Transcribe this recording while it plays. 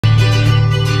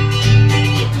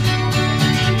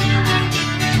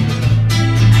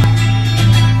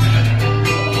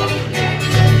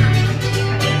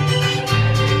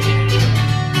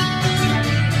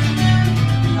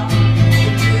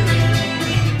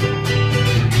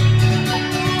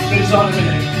goes on a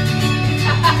minute.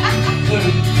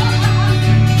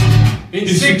 In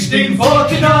 1649,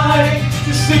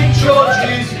 to St.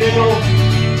 George's Hill,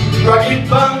 rugged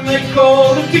band they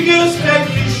call the diggers came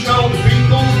to show the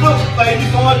people look. They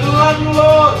defied the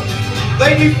landlord,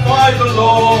 they defied the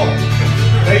law.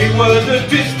 They were the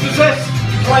dispossessed,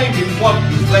 claiming what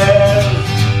was theirs.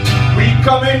 We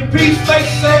come in peace, they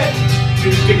said, to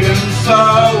dig and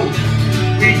sow.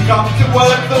 We come to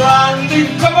work the land in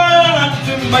common and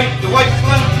to make the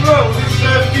wasteland grow. With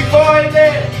serf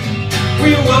divided,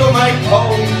 we will make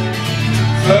whole,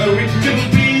 so it can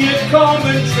be a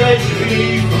common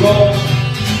treasury for all.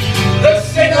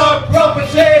 That's in our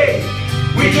property,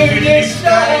 we do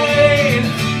disdain.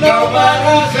 No man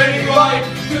has any right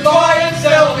to buy and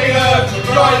sell the earth,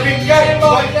 for driving game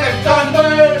by theft and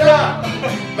murder.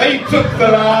 They took the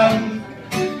land,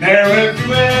 they're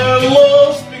everywhere, the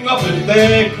laws spring up at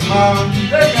their command.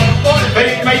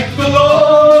 They make the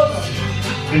laws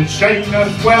and chain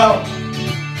us well.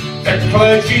 The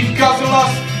clergy guzzle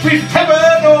us with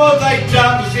heaven, or they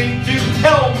damn us into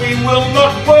hell. We will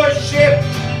not worship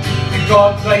the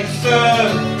God they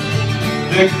serve,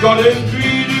 the God of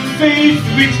greed who feeds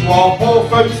the rich while poor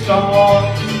folks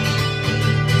starve.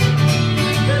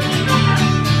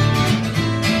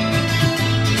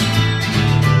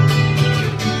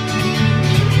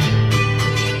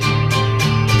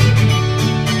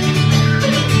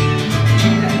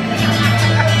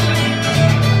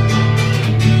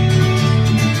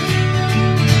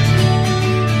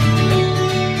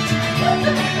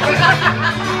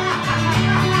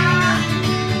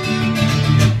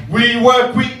 We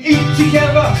work, we eat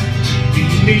together, we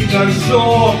need no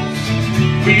swords.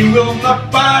 We will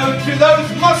not bow to those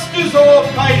masters or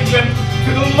pay them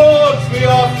to the lords. We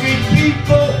are free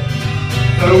people,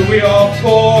 though we are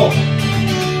poor.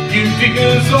 You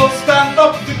diggers all stand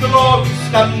up to the Lord,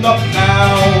 stand up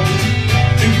now.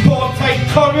 You poor take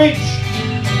courage,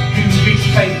 you rich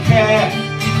take care.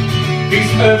 This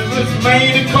earth was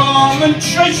made a common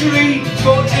treasury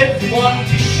for everyone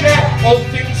to share. All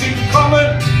things in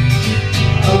common,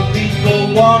 all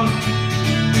people one.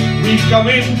 We come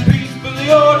in peace, but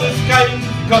the orders came to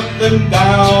cut them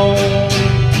down.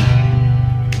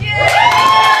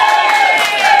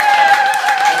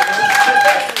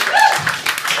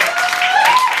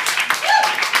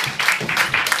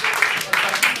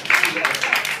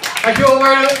 Thank you all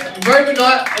very good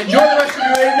night. Enjoy the rest of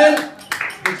your evening.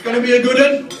 It's going to be a good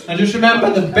one. And just remember,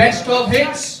 the best of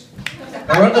hits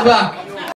are at the back.